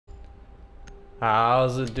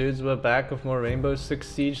How's it, dudes? We're back with more Rainbow Six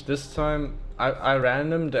Siege. This time I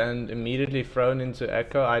randomed and immediately thrown into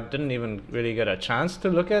Echo. I didn't even really get a chance to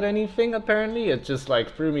look at anything apparently. It just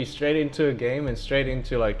like threw me straight into a game and straight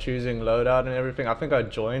into like choosing loadout and everything. I think I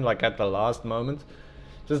joined like at the last moment.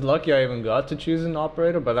 Just lucky I even got to choose an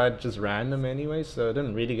operator, but I just random anyway, so I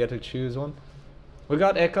didn't really get to choose one. We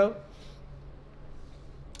got Echo.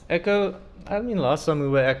 I mean, last time we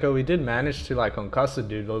were Echo, we did manage to like concuss a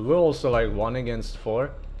dude, but we're also like 1 against 4.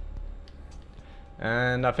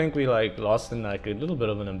 And I think we like lost in like a little bit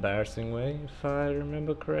of an embarrassing way, if I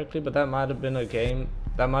remember correctly, but that might have been a game,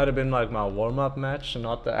 that might have been like my warm-up match and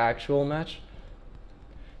not the actual match.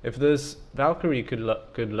 If this Valkyrie could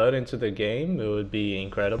load into the game, it would be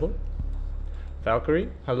incredible. Valkyrie,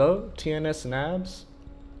 hello, TNS Nabs.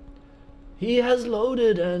 He has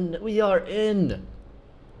loaded and we are in.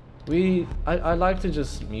 I like to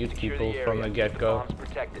just mute people from the get-go.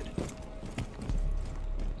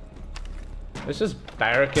 Let's just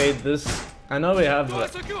barricade this. I know we have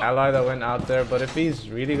the ally that went out there, but if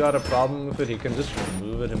he's really got a problem with it, he can just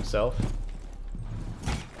remove it himself.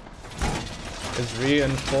 His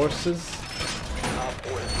reinforces. Op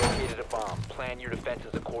 4 has located a bomb. Plan your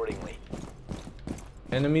defenses accordingly.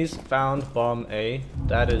 Enemies found bomb A.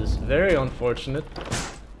 That is very unfortunate.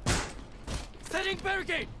 Setting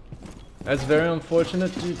barricade. That's very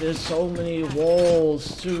unfortunate, dude. There's so many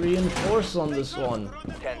walls to reinforce on this one.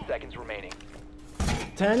 10 seconds remaining.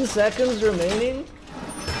 10 seconds remaining?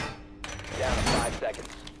 Down to 5 seconds.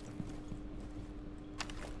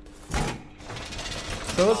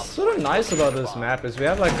 So what's sort of nice about this map is we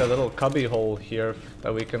have like a little cubby hole here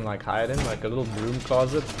that we can like hide in, like a little broom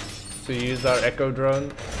closet to use our Echo drone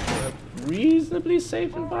in a reasonably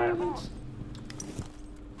safe environment.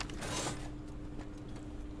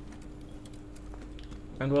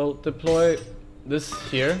 And we'll deploy this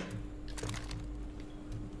here.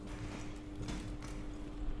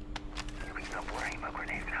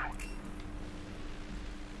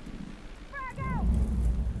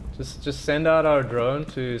 Just send out our drone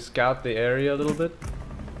to scout the area a little bit.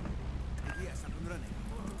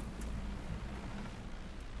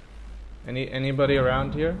 Anybody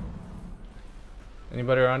around here?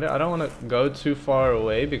 Anybody around here? I don't want to go too far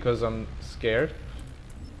away because I'm scared.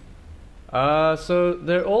 So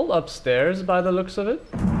they're all upstairs by the looks of it.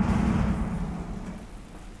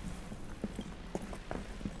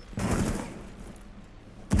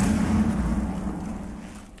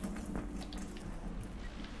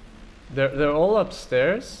 They're all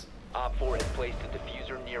upstairs. Op 4 has placed a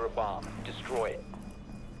diffuser near a bomb. Destroy it.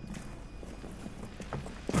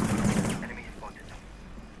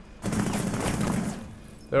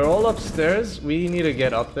 They're all upstairs. We need to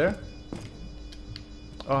get up there.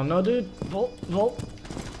 Oh no, dude. Volt.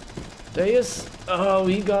 Deus. Oh,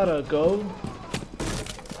 we gotta go.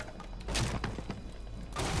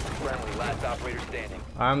 Friendly, last operator standing.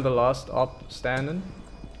 I'm the last op standing.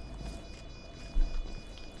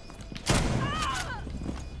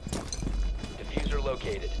 Diffuser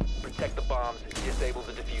located. Protect the bombs and disable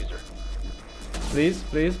the diffuser. Please,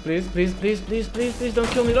 don't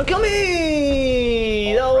kill me, don't kill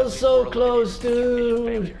me! That was so close,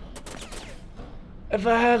 dude. If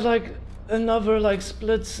I had like another like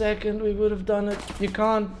split second, we would have done it. You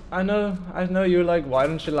can't. I know you're like, why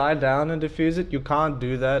don't you lie down and defuse it? You can't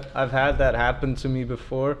do that. I've had that happen to me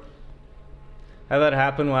before. Had that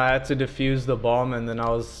happen where I had to defuse the bomb and then I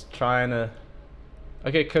was trying to.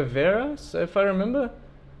 Okay, Caveira. So if I remember,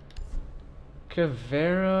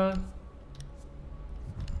 Caveira.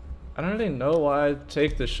 I don't really know why I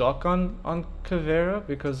take the shotgun on Caveira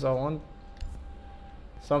because I want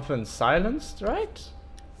something silenced, right?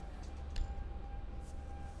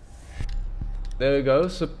 There we go.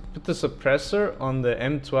 So put the suppressor on the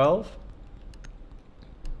M12.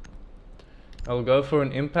 I'll go for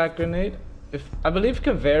an impact grenade. I believe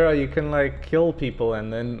Caveira, you can like kill people,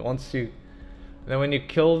 and then when you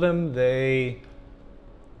kill them,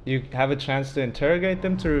 you have a chance to interrogate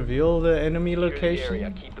them to reveal the enemy location. The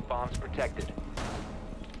area. Keep the bombs protected.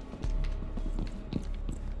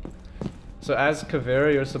 So as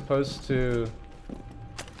Caveira, you're supposed to.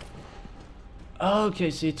 Oh, okay,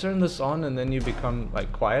 so you turn this on and then you become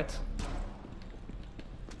like quiet.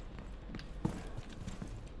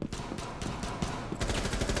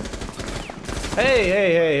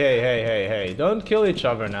 Hey! Don't kill each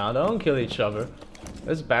other now. Don't kill each other.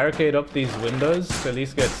 Let's barricade up these windows to at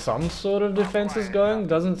least get some sort of defenses going.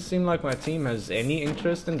 Doesn't seem like my team has any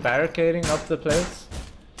interest in barricading up the place.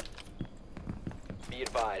 Be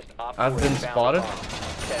advised, I've been spotted.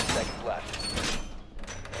 10 seconds left.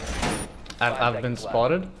 I've been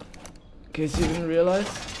spotted. In case you didn't realize.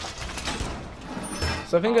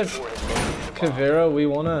 So I think at Kavera we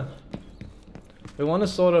wanna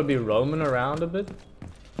sort of be roaming around a bit.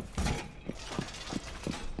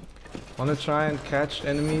 Wanna try and catch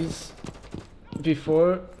enemies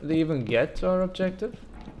before they even get to our objective.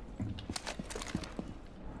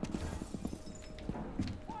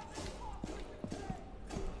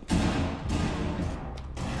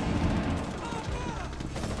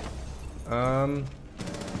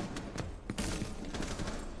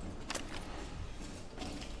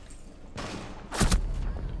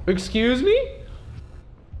 Excuse me?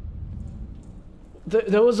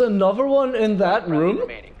 There was another one in that room?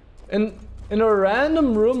 In a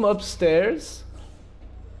random room upstairs?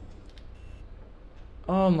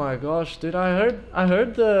 Oh my gosh, dude, I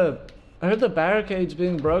heard the barricades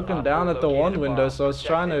being broken down at the one window, so I was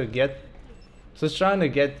trying to get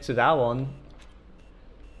to that one.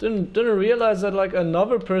 Didn't realize that like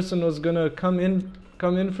another person was gonna come in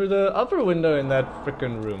through the upper window in that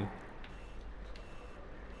frickin' room.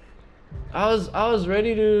 I was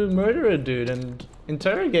ready to murder a dude and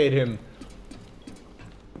interrogate him.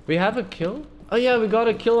 We have a kill? Oh yeah, we got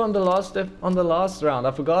a kill on the last round.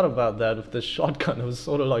 I forgot about that with the shotgun. It was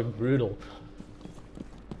sort of like brutal.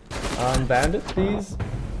 Bandit, please.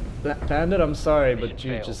 Bandit, I'm sorry, but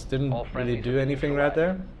you just didn't really do anything right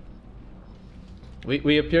there.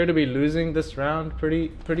 We appear to be losing this round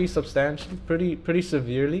pretty substantially, pretty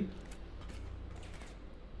severely.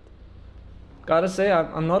 Gotta say,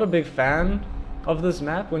 I'm not a big fan of this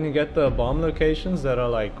map when you get the bomb locations that are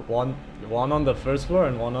like one on the first floor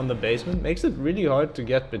and one on the basement. Makes it really hard to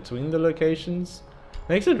get between the locations.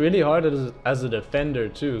 Makes it really hard as a defender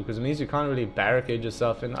too, because it means you can't really barricade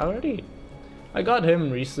yourself in. I got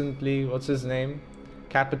him recently. What's his name?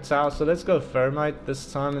 Capital. So let's go Thermite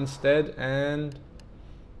this time instead, and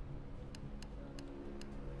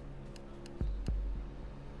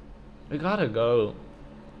we gotta go.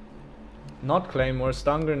 Not Claymore,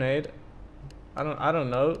 stun grenade. I don't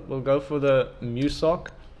know. We'll go for the Musok.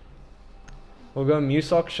 We'll go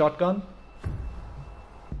Musok shotgun.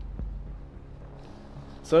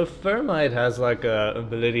 So Thermite has like a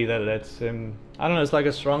ability that lets him, I don't know, it's like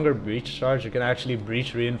a stronger breach charge. You can actually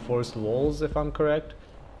breach reinforced walls if I'm correct.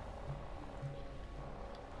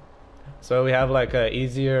 So we have like a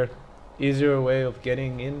easier way of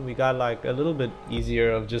getting in. We got like a little bit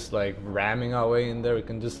easier of just like ramming our way in there. We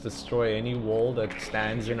can just destroy any wall that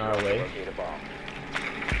stands in our way.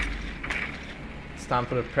 It's time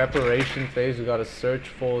for the preparation phase. We gotta search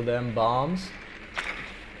for them bombs.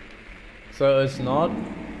 So it's not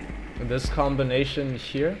this combination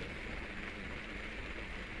here.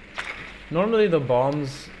 Normally the bomb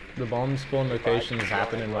spawn locations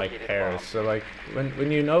happen in like pairs, so like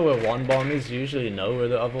when you know where one bomb is, you usually know where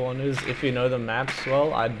the other one is if you know the maps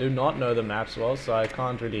well. I do not know the maps well, so I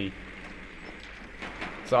can't really,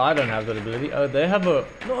 so I don't have that ability. Oh, they have a,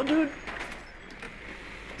 no dude,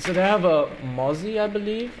 so they have a Mozzie, I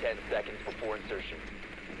believe. 10 seconds before insertion.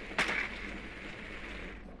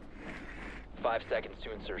 5 seconds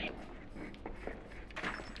to insertion.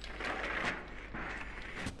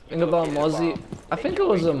 Think about Mozzie. I think it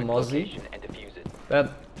was a Mozzie.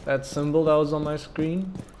 That symbol that was on my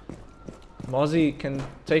screen. Mozzie can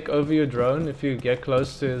take over your drone if you get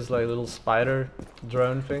close to his like little spider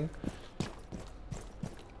drone thing.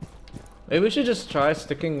 Maybe we should just try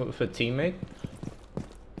sticking with a teammate.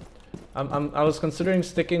 I was considering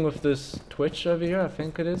sticking with this Twitch over here. I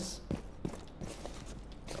think it is.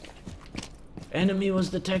 Enemy was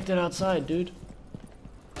detected outside, dude.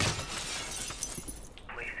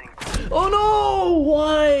 Oh no!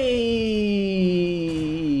 Why?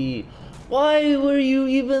 Why were you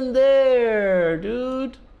even there,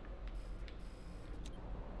 dude?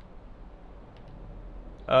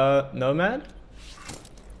 Nomad?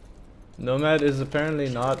 Nomad is apparently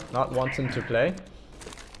not wanting to play.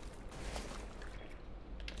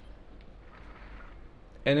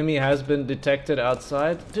 Enemy has been detected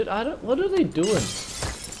outside. Dude, what are they doing?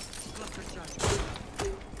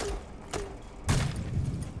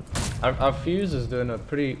 Our fuse is doing a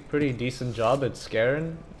pretty decent job at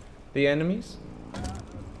scaring the enemies.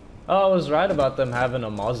 Oh, I was right about them having a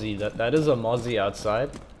Mozzie. That is a Mozzie outside.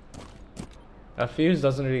 Our fuse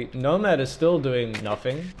doesn't really... Nomad is still doing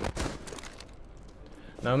nothing.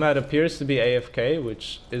 Nomad appears to be AFK,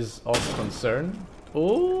 which is of concern.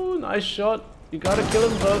 Oh, nice shot. You gotta kill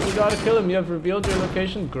him, bro. You gotta kill him. You have revealed your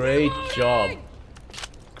location. Great job.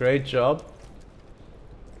 Great job.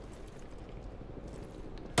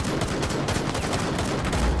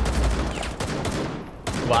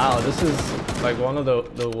 Wow, this is like one of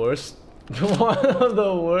the worst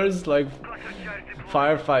like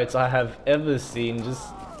firefights I have ever seen.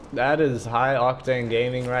 Just That is high octane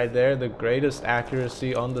gaming right there. The greatest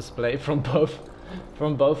accuracy on display from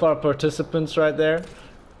both our participants right there.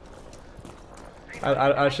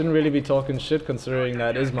 I shouldn't really be talking shit considering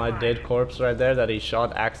that is my dead corpse right there that he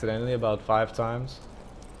shot accidentally about 5 times.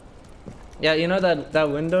 Yeah, you know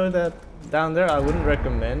that window that down there, I wouldn't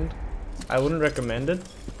recommend it.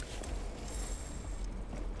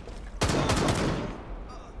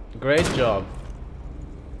 Great job.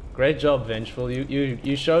 Great job, Vengeful.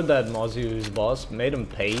 You showed that Mozzie who's boss, made him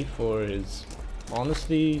pay for his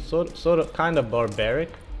honestly sort of kind of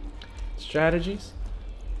barbaric strategies.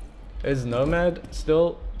 Is Nomad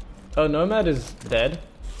still? Oh, Nomad is dead.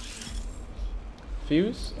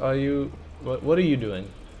 Fuse, are you? What are you doing?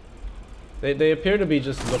 They appear to be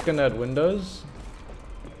just looking at windows.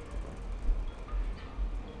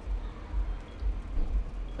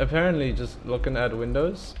 Apparently, just looking at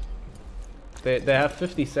windows. They have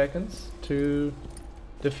 50 seconds to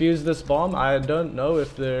defuse this bomb. I don't know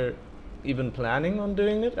if they're even planning on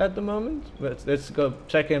doing it at the moment, but let's go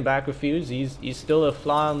check in back with Fuse. He's still a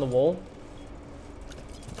fly on the wall.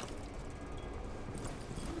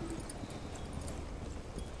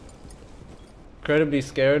 Incredibly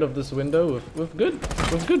scared of this window with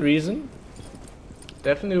good reason.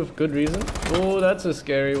 Definitely with good reason. Oh, that's a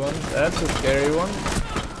scary one. That's a scary one.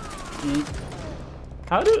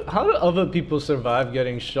 How do other people survive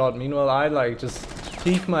getting shot? Meanwhile, I like just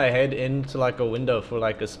peek my head into like a window for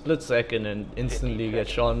like a split second and instantly get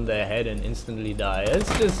shot in the head and instantly die.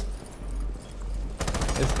 It's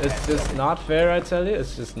just not fair, I tell you.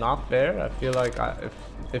 It's just not fair. I feel like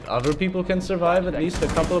if other people can survive at least a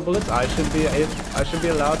couple of bullets, I should be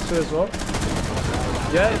allowed to as well.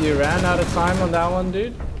 Yeah, you ran out of time on that one,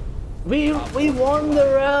 dude. We won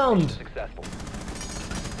the round. Successful.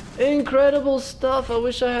 Incredible stuff. I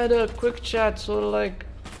wish I had a quick chat, sort of like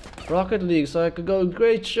Rocket League, so I could go,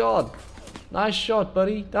 great shot. Nice shot,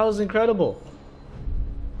 buddy. That was incredible.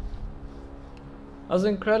 That was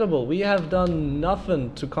incredible. We have done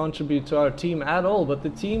nothing to contribute to our team at all, but the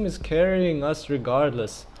team is carrying us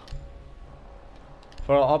regardless.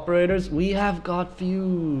 For our operators, we have got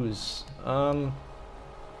Fuse.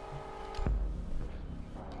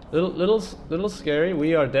 Little scary.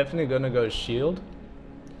 We are definitely gonna go shield.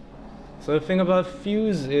 So the thing about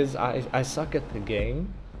Fuse is I suck at the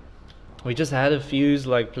game. We just had a Fuse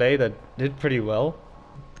like play that did pretty well.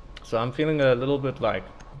 So I'm feeling a little bit like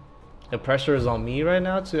the pressure is on me right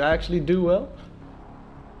now to actually do well.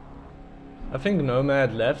 I think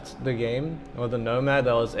Nomad left the game, or the Nomad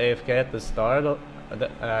that was AFK at the start,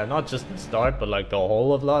 not just the start but like the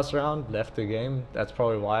whole of last round, left the game. That's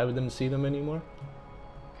probably why we didn't see them anymore.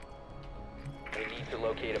 We need to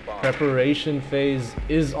locate a bomb. Preparation phase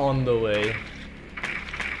is on the way.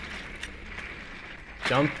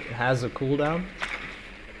 Jump has a cooldown.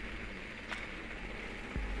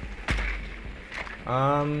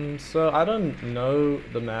 So I don't know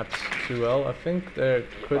the maps too well. I think there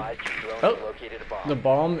could... Oh! The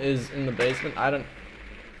bomb is in the basement. I don't...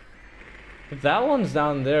 If that one's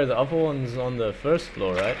down there, the other one's on the first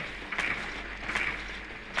floor, right?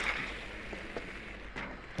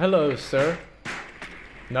 Hello, sir.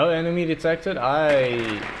 No enemy detected?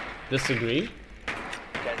 I disagree.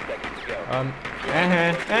 10 seconds to go.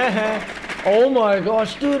 Oh my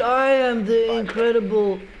gosh, dude, I am the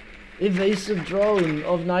incredible evasive drone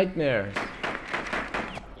of nightmares.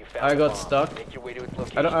 I got stuck.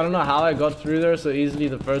 I don't know how I got through there so easily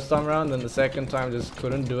the first time around, and the second time just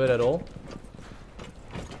couldn't do it at all.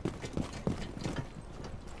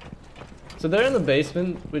 So they're in the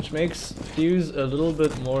basement, which makes Fuse a little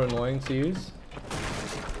bit more annoying to use.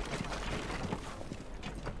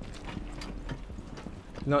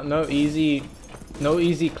 No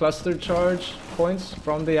easy cluster charge points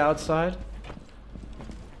from the outside.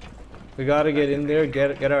 We gotta get in there,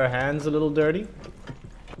 get our hands a little dirty.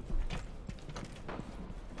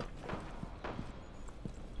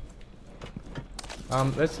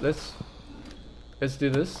 Let's do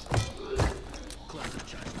this.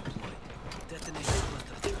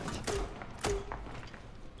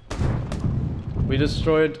 We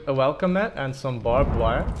destroyed a welcome mat and some barbed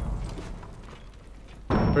wire.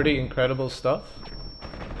 Pretty incredible stuff.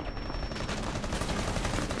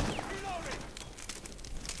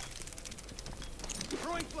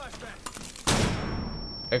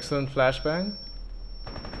 Excellent flashbang.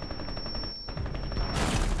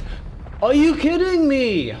 Are you kidding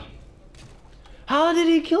me? How did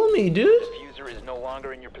he kill me, dude? The diffuser is no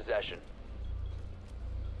longer in your possession.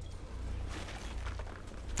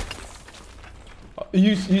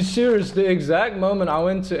 You serious? The exact moment I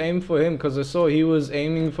went to aim for him because I saw he was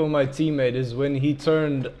aiming for my teammate is when he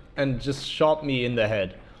turned and just shot me in the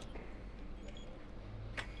head.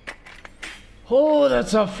 Oh,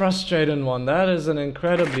 that's a frustrating one. That is an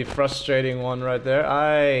incredibly frustrating one right there.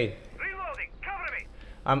 Reloading, cover me.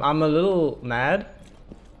 I'm a little mad.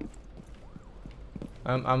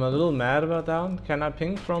 I'm a little mad about that one. Can I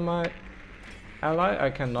ping from my ally? I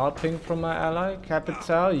cannot ping from my ally.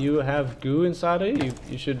 Capital, you have goo inside of you.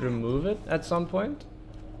 You should remove it at some point.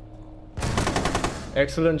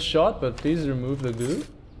 Excellent shot, but please remove the goo.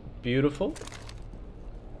 Beautiful.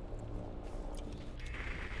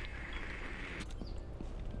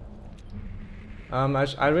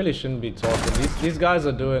 I really shouldn't be talking. These guys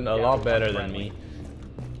are doing a lot better than me.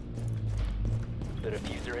 The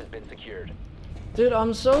diffuser has been secured. Dude,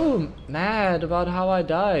 I'm so mad about how I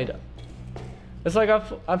died. It's like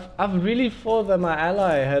I've really thought that my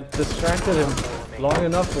ally had distracted him long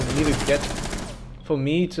enough for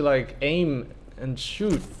me to like aim and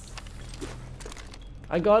shoot.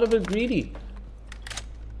 I got a bit greedy.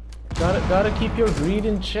 Gotta keep your greed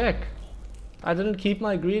in check. I didn't keep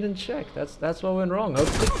my greed in check. That's what went wrong.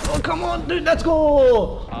 Oh come on, dude, let's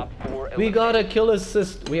go! We got a kill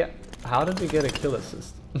assist. How did we get a kill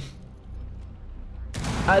assist?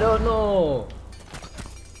 I don't know.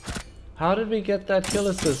 How did we get that kill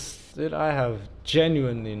assist? Dude, I have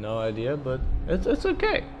genuinely no idea, but it's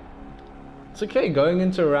okay. It's okay. Going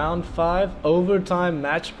into round 5, overtime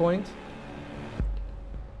match point.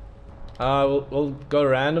 We'll go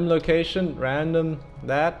random location, random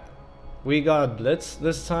that. We got Blitz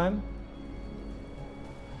this time.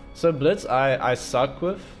 So Blitz I suck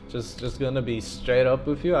with. Just gonna be straight up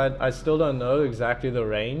with you. I still don't know exactly the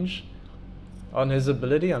range on his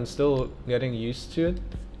ability. I'm still getting used to it.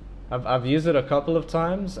 I've used it a couple of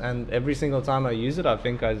times, and every single time I use it, I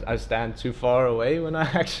think I stand too far away when I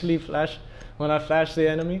actually flash the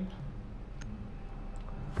enemy.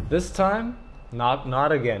 This time,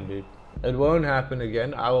 not again, dude. It won't happen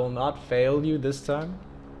again. I will not fail you this time.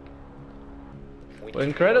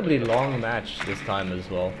 Incredibly long match this time as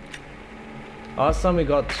well. Last time we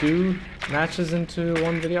got 2 matches into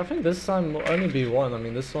one video. I think this time will only be 1. I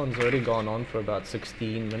mean, this one's already gone on for about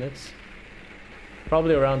 16 minutes.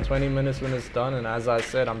 Probably around 20 minutes when it's done. And as I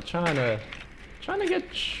said, I'm trying to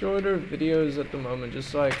get shorter videos at the moment,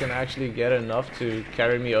 just so I can actually get enough to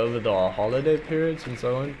carry me over the holiday periods and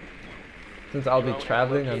so on. Since I'll be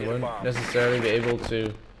traveling and won't necessarily be able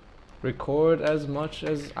to record as much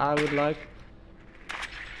as I would like.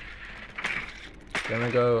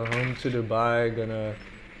 Gonna go home to Dubai, gonna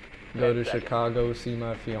go to Chicago, see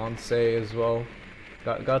my fiance as well.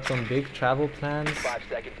 Got some big travel plans 5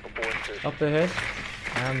 seconds before insertion. up ahead.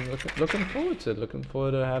 I'm looking forward to it. Looking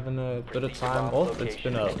forward to having a bit of time off. It's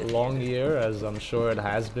been a long year, as I'm sure it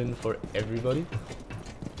has been for everybody.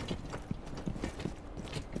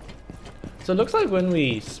 So it looks like when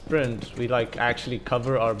we sprint, we like actually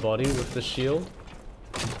cover our body with the shield.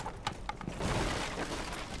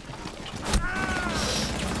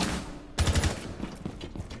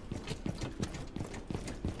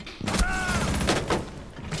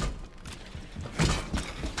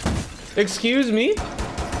 Excuse me?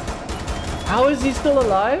 How is he still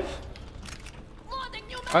alive?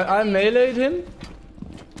 I meleeed him.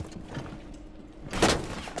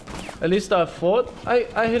 At least I fought.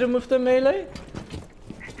 I hit him with the melee.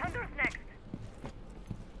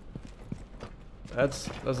 That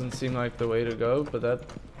doesn't seem like the way to go, but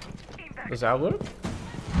does that work?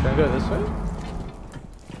 Can I go this way?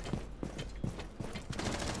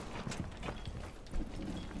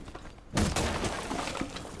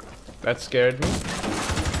 That scared me.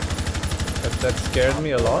 That scared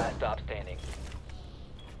me a lot.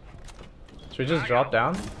 Should we just drop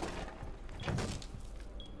down?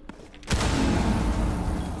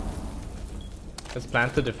 Let's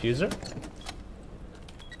plant the diffuser.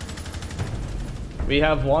 We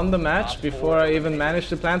have won the match before I even managed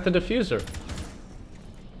to plant the diffuser.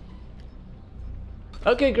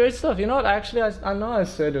 Okay, great stuff. You know what, actually, I know I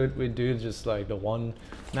said we'd do just like the one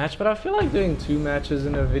match, but I feel like doing 2 matches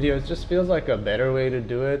in a video, it just feels like a better way to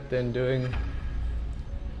do it than doing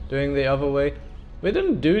the other way. We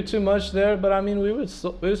didn't do too much there, but I mean, we were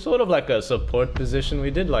sort of like a support position.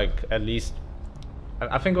 We did like at least,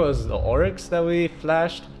 I think it was the Oryx that we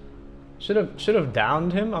flashed. Should have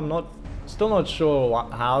downed him. Still not sure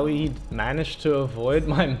how he managed to avoid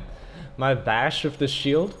my bash with the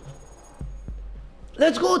shield.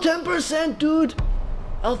 Let's go 10%, dude!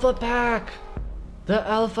 Alpha pack! The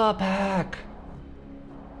alpha pack!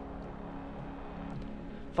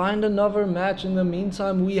 Find another match. In the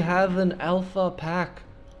meantime, we have an alpha pack.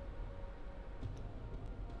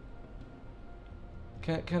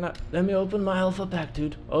 Can I? Let me open my alpha pack,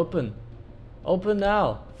 dude. Open. Open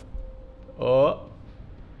now. Oh.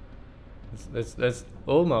 Let's.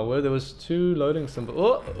 Oh my word! There was 2 loading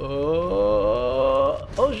symbols.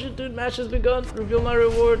 Oh shit, dude! Match has begun. Reveal my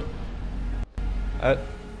reward.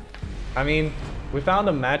 I mean, we found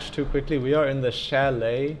a match too quickly. We are in the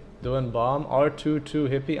chalet doing bomb. R22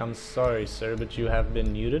 hippie. I'm sorry, sir, but you have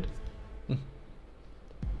been muted.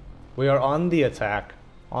 We are on the attack,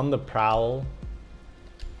 on the prowl.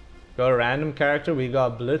 Got a random character. We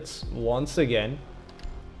got Blitz once again.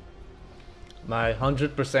 My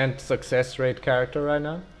 100% success rate character right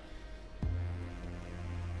now.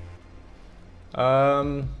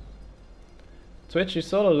 Twitch, you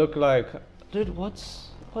sort of look like, dude.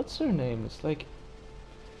 What's her name? It's like,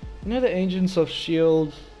 you know, the Agents of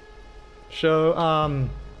Shield show.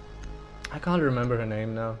 I can't remember her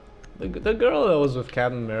name now. The girl that was with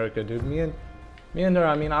Captain America, dude. Me and her.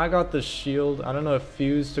 I mean, I got the shield. I don't know if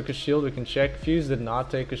Fuse took a shield. We can check. Fuse did not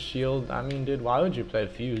take a shield. I mean, dude, why would you play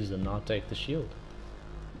Fuse and not take the shield?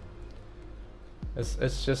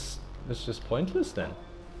 It's just pointless then.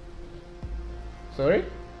 Sorry?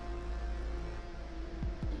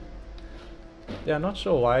 Yeah, not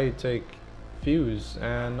sure why you take Fuse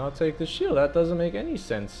and not take the shield. That doesn't make any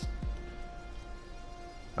sense.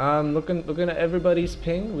 Looking at everybody's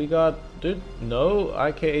ping, we got, dude, no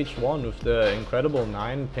IKH1 with the incredible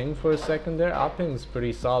 9 ping for a second there. Our ping's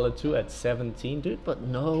pretty solid too at 17, dude, but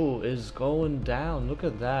no is going down. Look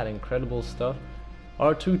at that, incredible stuff.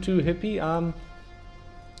 R22 hippie,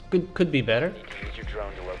 could be better. Use your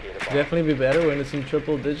drone to locate a bomb. Definitely be better when it's in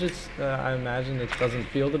triple digits. I imagine it doesn't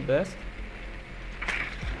feel the best.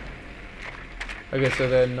 Okay, so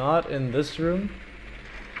they're not in this room.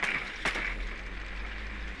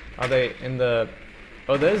 Are they in the...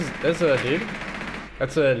 Oh, there's a dude.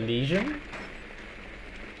 That's a Legion.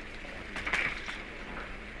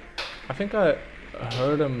 I think I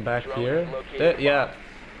heard him back here. There, yeah.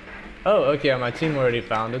 Oh, okay, my team already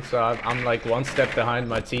found it, so I'm like 1 step behind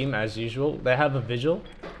my team as usual. They have a vigil.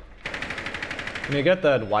 When you get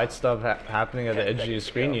that white stuff happening at the edge of your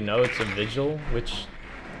screen, you know it's a vigil, which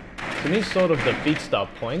to me sort of defeats the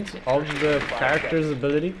point of the character's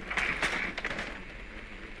ability.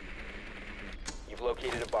 You've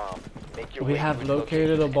located a bomb. Make your We way have to its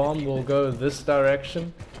located a location. bomb. We'll go this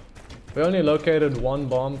direction. We only located 1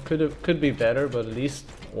 bomb. Could be better, but at least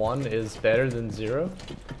 1 is better than 0.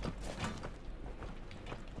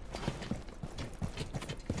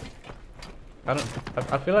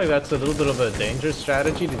 I feel like that's a little bit of a dangerous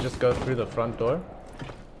strategy to just go through the front door.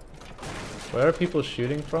 Where are people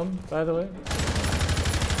shooting from, by the way?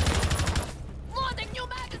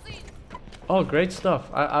 Oh, great stuff.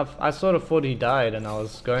 I sort of thought he died, and I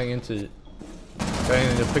was going in to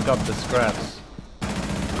pick up the scraps.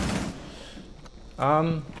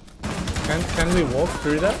 Can we walk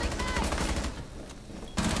through that?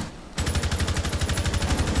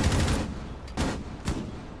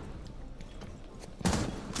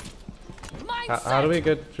 How do we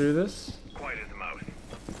get through this? Quiet as a mouse.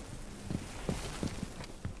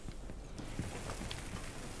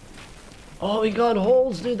 Oh, we got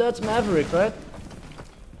holes, dude. That's Maverick, right?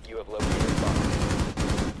 You have located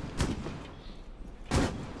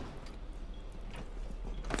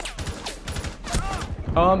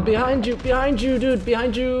a bomb. Behind you, dude,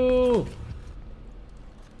 behind you.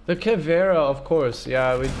 The Caveira, of course.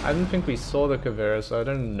 Yeah, I didn't think we saw the Caveira, so I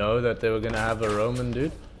didn't know that they were gonna have a Roman,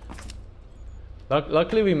 dude.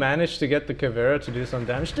 Luckily, we managed to get the Caveira to do some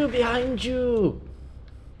damage. Dude, behind you.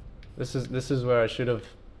 This is where I should have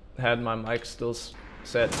had my mic still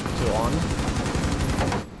set to on.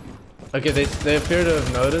 Okay, they appear to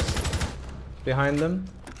have noticed behind them.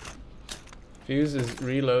 Fuse is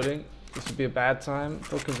reloading. This would be a bad time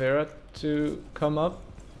for Caveira to come up.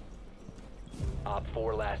 Op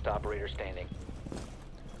 4 last operator standing.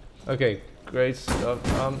 Okay, great stuff.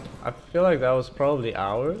 I feel like that was probably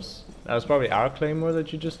ours. That was probably our Claymore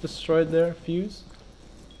that you just destroyed there, Fuse.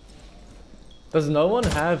 Does no one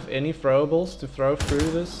have any throwables to throw through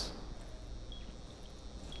this?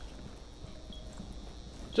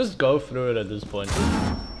 Just go through it at this point.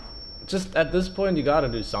 Just at this point, you gotta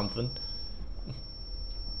do something.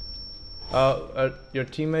 Your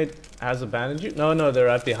teammate has abandoned you? No, they're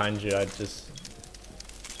right behind you. I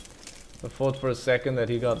thought for a second that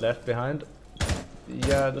he got left behind.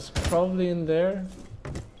 Yeah, that's probably in there.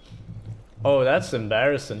 Oh, that's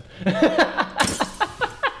embarrassing.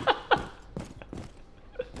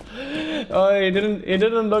 Oh, he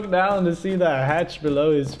didn't look down to see the hatch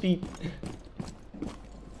below his feet.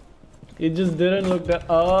 He just didn't look down.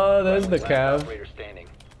 Oh, there's the cav. Operator standing.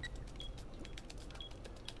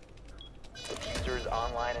 Diffuser is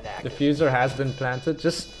online and active. Diffuser has been planted.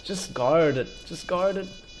 Just guard it. Just guard it.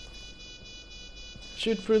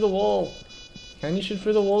 shoot through the wall. Can you shoot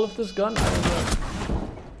through the wall with this gun? I don't know.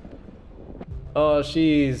 Oh,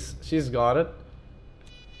 she's got it.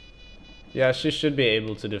 Yeah, she should be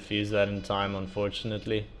able to defuse that in time,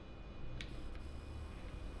 unfortunately.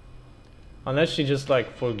 Unless she just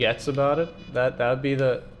like forgets about it. That'd be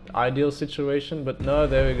the ideal situation, but no,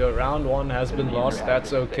 there we go. Round 1 has been lost.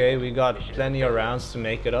 That's okay. We got plenty of rounds to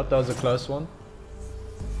make it up. That was a close one.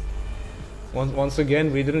 Once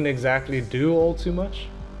again, we didn't exactly do all too much.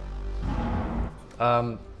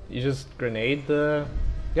 You just grenade the...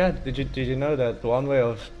 Yeah, did you know that one way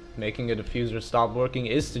of making a diffuser stop working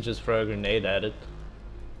is to just throw a grenade at it?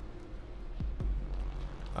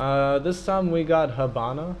 This time we got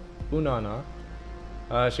Unana.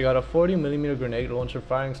 She got a 40mm grenade launcher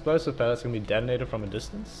firing explosive pellets can be detonated from a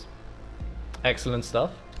distance. Excellent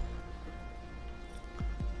stuff.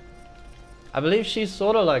 I believe she's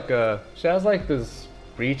sort of like a... She has like this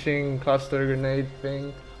breaching cluster grenade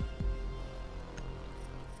thing.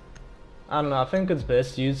 I don't know, I think it's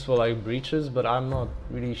best used for like breaches, but I'm not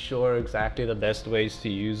really sure exactly the best ways to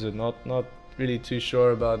use it. Not really too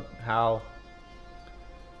sure about how...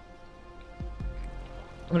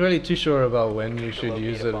 I'm not really too sure about when you should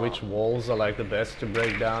use it, which walls are like the best to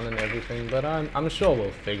break down and everything, but I'm sure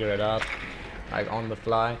we'll figure it out, like on the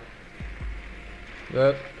fly.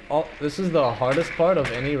 This is the hardest part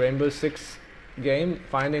of any Rainbow Six game,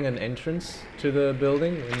 finding an entrance to the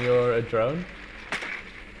building when you're a drone.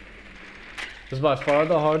 This is by far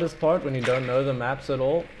the hardest part when you don't know the maps at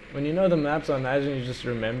all. When you know the maps, I imagine you just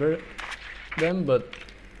remember them, but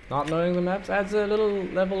not knowing the maps adds a little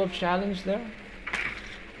level of challenge there.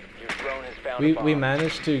 We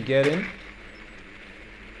managed to get in.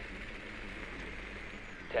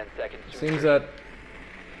 10 seconds. Seems that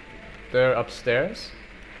they're upstairs.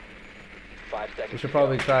 5 seconds. We should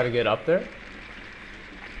probably try to get up there.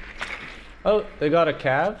 Oh, they got a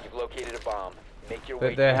cav. You've located a bomb. Make your They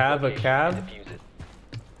way to have a location cav. and defuse it.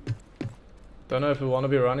 Don't know if we want to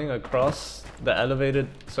be running across the elevated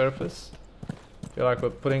surface. Feel like we're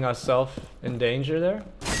putting ourselves in danger there.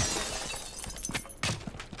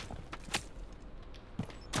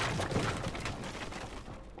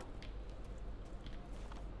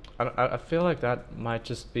 I feel like that might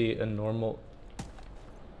just be a normal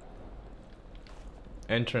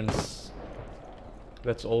entrance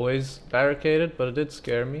that's always barricaded, but it did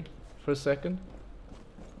scare me for a second.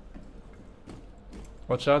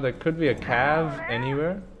 Watch out, there could be a cav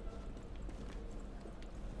anywhere.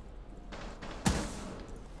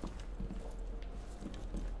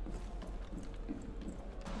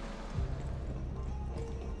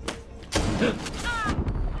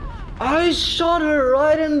 I shot her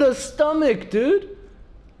right in the stomach, dude.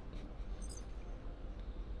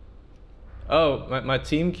 Oh, my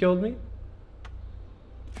team killed me?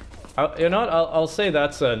 You know what? I'll say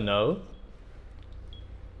that's a no.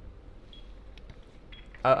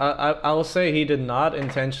 I'll say he did not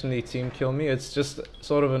intentionally team kill me. It's just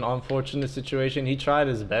sort of an unfortunate situation. He tried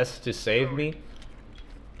his best to save me,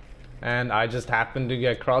 and I just happened to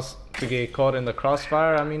get caught in the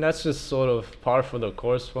crossfire. I mean, that's just sort of par for the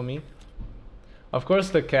course for me. Of course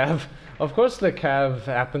the cav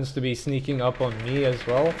happens to be sneaking up on me as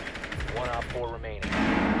well. 1 op 4 remaining.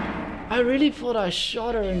 I really thought I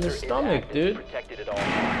shot her in the stomach, dude. Protected at all.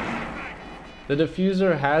 The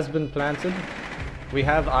diffuser has been planted. We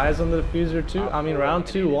have eyes on the diffuser too. I mean, round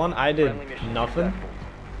 2-1, I did nothing.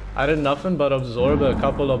 I did nothing but absorb a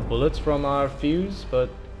couple of bullets from our fuse, but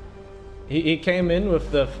he came in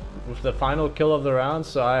with the final kill of the round,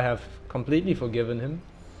 so I have completely forgiven him.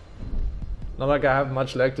 Not like I have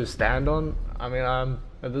much leg to stand on. I mean, I'm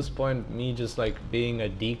at this point, me just like being a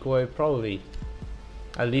decoy, probably.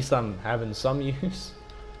 At least I'm having some use.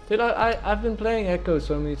 Dude, I've been playing Echo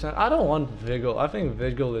so many times. I don't want Vigil. I think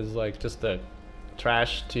Vigil is like just a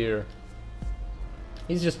trash tier.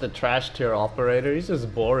 He's just a trash tier operator. He's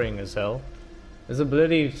just boring as hell. His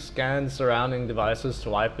ability scans surrounding devices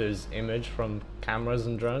to wipe his image from cameras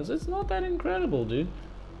and drones. It's not that incredible, dude.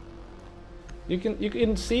 You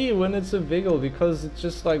can see when it's a Vigil because it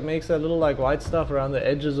just like makes that little like white stuff around the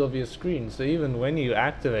edges of your screen. So even when you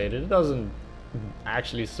activate it, it doesn't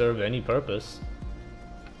actually serve any purpose.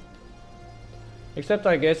 Except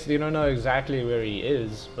I guess you don't know exactly where he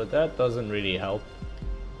is, but that doesn't really help.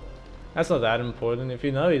 That's not that important. If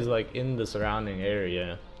you know he's like in the surrounding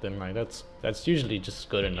area, then like that's usually just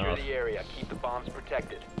good enough. Secure the area. Keep the bombs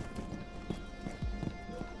protected.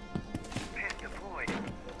 Pin deployed.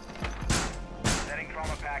 Setting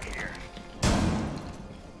trauma pack here.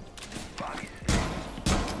 Bodies.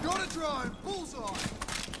 Got a drone, bullseye.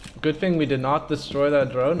 Good thing we did not destroy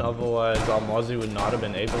that drone, otherwise our Mozzie would not have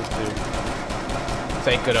been able to.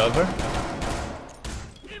 take it over.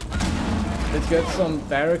 Let's get some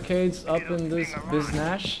barricades up in this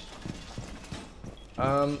biznash.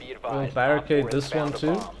 We'll barricade this one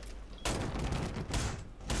too.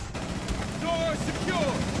 Door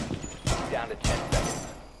secure. Down to 10 seconds.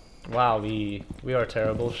 Wow, we are a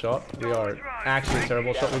terrible shot. We are actually a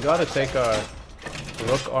terrible shot. We gotta take our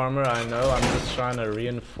rook armor, I know. I'm just trying to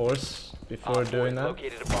reinforce before doing that.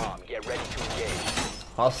 Located a bomb. Get ready to engage.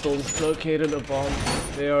 Hostiles located a bomb.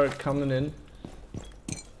 They are coming in.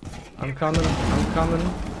 I'm coming.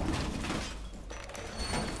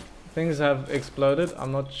 Things have exploded.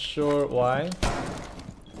 I'm not sure why.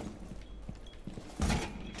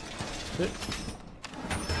 Shit.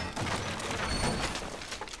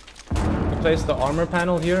 Place the armor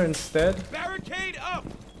panel here instead. Barricade up.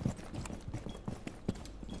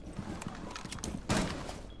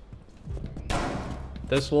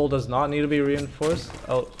 This wall does not need to be reinforced.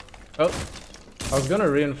 Oh. I was gonna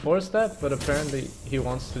reinforce that, but apparently he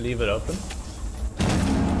wants to leave it open.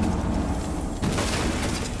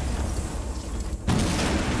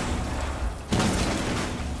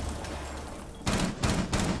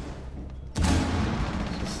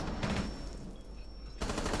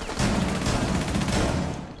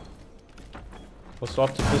 We'll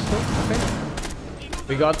swap to pistol, I think.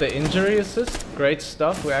 We got the injury assist. Great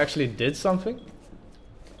stuff. We actually did something.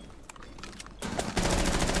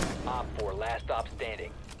 Op 4, last stop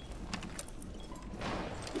standing.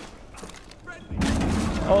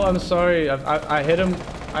 Oh, I'm sorry. I hit him.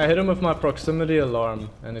 I hit him with my proximity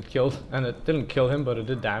alarm, and it killed. And it didn't kill him, but it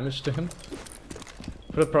did damage to him.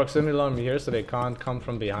 Put a proximity alarm here so they can't come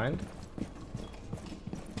from behind.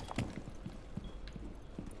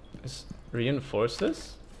 Reinforce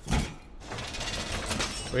this?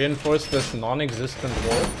 Reinforce this non-existent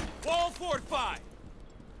wall. Wall fortified.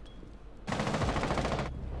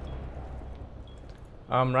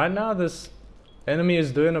 Right now this enemy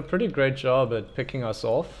is doing a pretty great job at picking us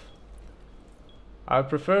off. I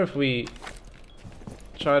prefer if we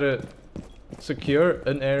try to secure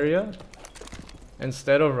an area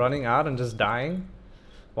instead of running out and just dying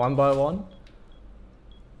one by one.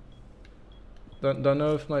 Don't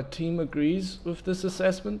know if my team agrees with this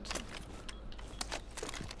assessment.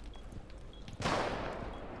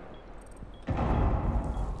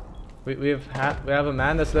 We have a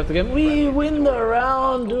man that's left again. We win the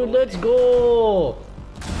round, dude. Let's go.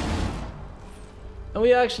 And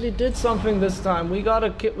we actually did something this time. We got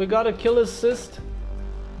a kill assist.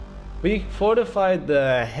 We fortified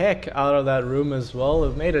the heck out of that room as well.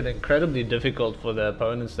 It made it incredibly difficult for the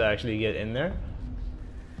opponents to actually get in there.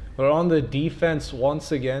 We're on the defense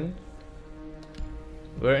once again.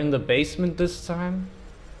 We're in the basement this time.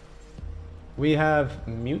 We have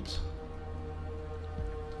mute.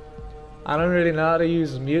 I don't really know how to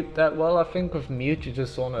use mute that well. I think with mute you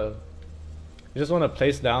just wanna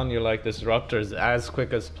place down your like disruptors as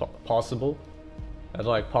quick as possible at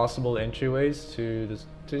like possible entryways to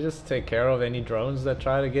just take care of any drones that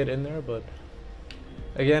try to get in there. But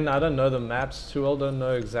again, I don't know the maps too well, don't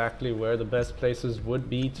know exactly where the best places would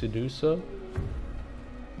be to do so.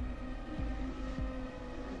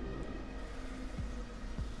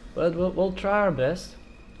 But we'll try our best.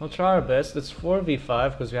 We'll try our best. It's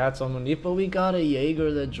 4v5 because we had someone leave, but we got a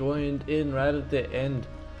Jaeger that joined in right at the end.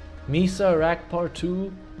 Misa Rakpar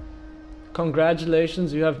 2,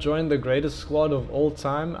 congratulations, you have joined the greatest squad of all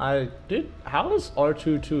time. How is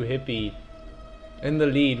R22 Hippie in the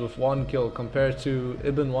lead with 1 kill compared to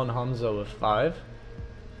Ibn 1 Hamza with 5?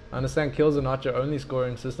 I understand kills are not your only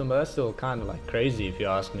scoring system, but that's still kind of like crazy if you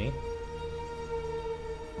ask me.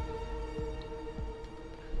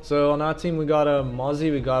 So on our team we got a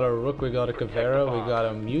Mozzie, we got a Rook, we got a Caveira, we got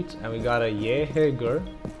a Mute, and we got a Jaeger.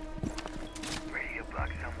 Ready to block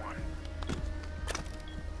someone.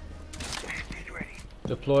 He's ready.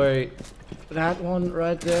 Deploy that one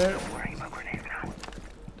right there. Don't worry about grenades now.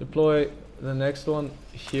 Deploy the next one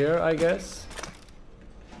here, I guess.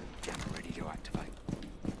 Ready to activate.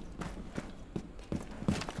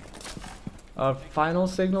 Our final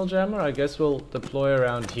signal jammer, I guess we'll deploy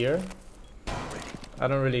around here. I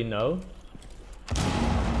don't really know.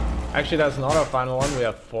 Actually, that's not our final one. We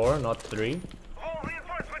have 4, not 3. All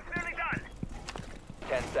reinforcements nearly done.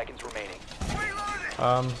 10 seconds remaining.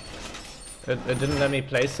 It didn't let me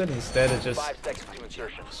place it. Instead, it just 5 seconds to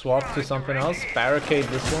insertion. swapped to something else. Barricade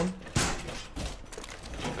this one.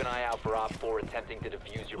 Keep an eye out for Op 4 attempting to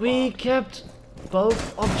defuse your We bomb. kept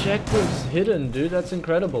both objectives hidden, dude. That's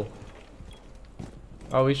incredible.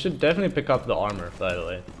 Oh, we should definitely pick up the armor, by the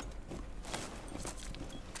way.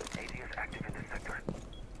 AD is active in this sector.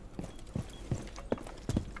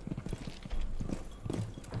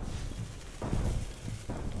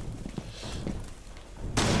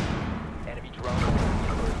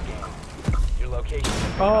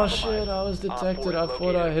 Oh shit, I was detected. I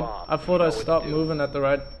thought I stopped moving at the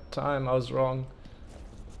right time. I was wrong.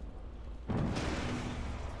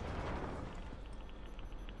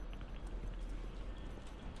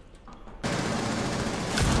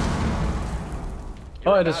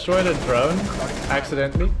 Oh, I destroyed a drone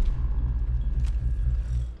accidentally.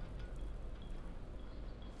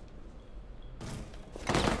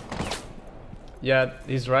 Yeah,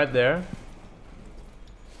 he's right there.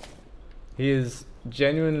 He is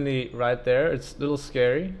genuinely right there. It's a little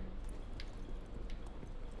scary.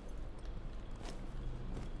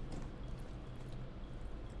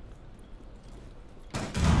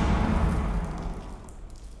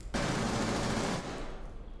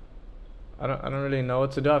 I don't really know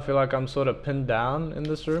what to do. I feel like I'm sort of pinned down in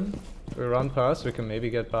this room. If we run past, we can maybe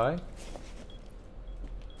get by.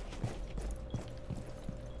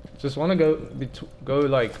 Just want to go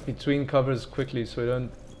like between covers quickly so we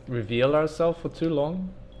don't reveal ourselves for too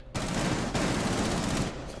long.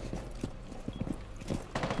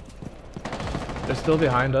 They're still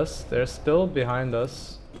behind us. They're still behind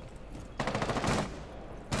us.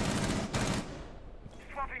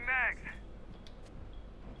 Swapping mags.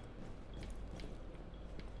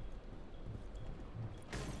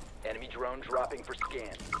 Enemy drone dropping for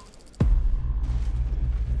scan.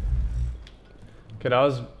 Okay, that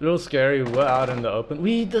was a little scary. We're out in the open.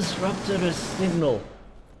 We disrupted a signal.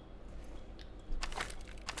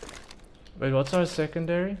 Wait, what's our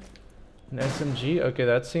secondary? An SMG? Okay,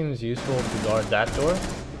 that seems useful to guard that door.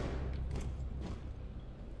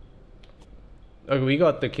 Okay, we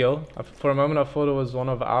got the kill. For a moment I thought it was one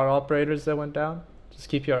of our operators that went down. Just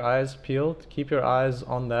keep your eyes peeled. Keep your eyes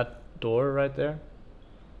on that door right there.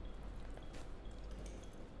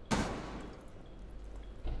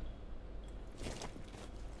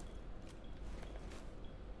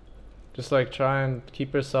 Just like try and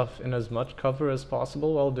keep yourself in as much cover as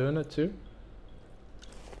possible while doing it too.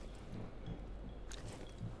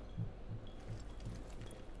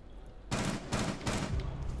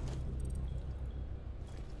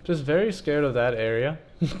 Just very scared of that area.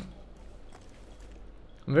 I'm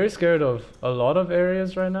very scared of a lot of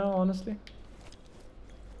areas right now, honestly.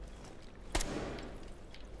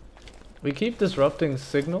 We keep disrupting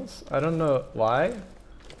signals. I don't know why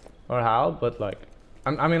or how, but like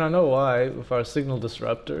I mean, I know why with our signal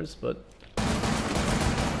disruptors, but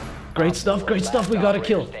great stuff, we got a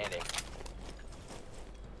kill.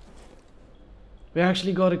 We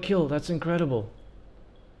actually got a kill, that's incredible.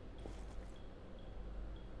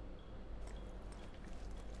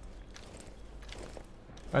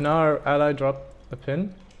 And now our ally dropped a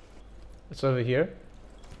pin. It's over here.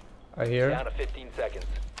 I hear. Down to 15 seconds.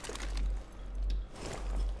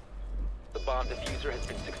 The bomb diffuser has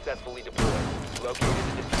been successfully deployed. Located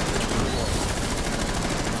the diffuser.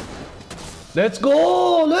 Let's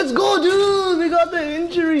go! Let's go, dude! We got the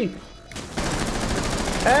injury!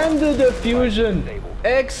 And the diffusion!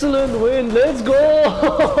 Excellent win! Let's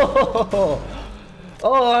go!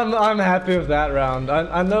 Oh, I'm happy with that round.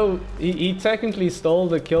 I know he technically stole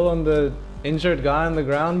the kill on the injured guy on the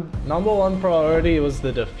ground. Number one priority was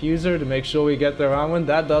the diffuser to make sure we get the round win.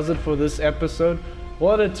 That does it for this episode.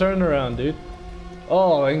 What a turnaround, dude.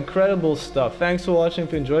 Oh, incredible stuff. Thanks for watching.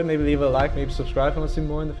 If you enjoyed, maybe leave a like, maybe subscribe if you want to see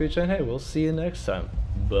more in the future. And hey, we'll see you next time.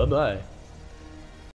 Bye-bye.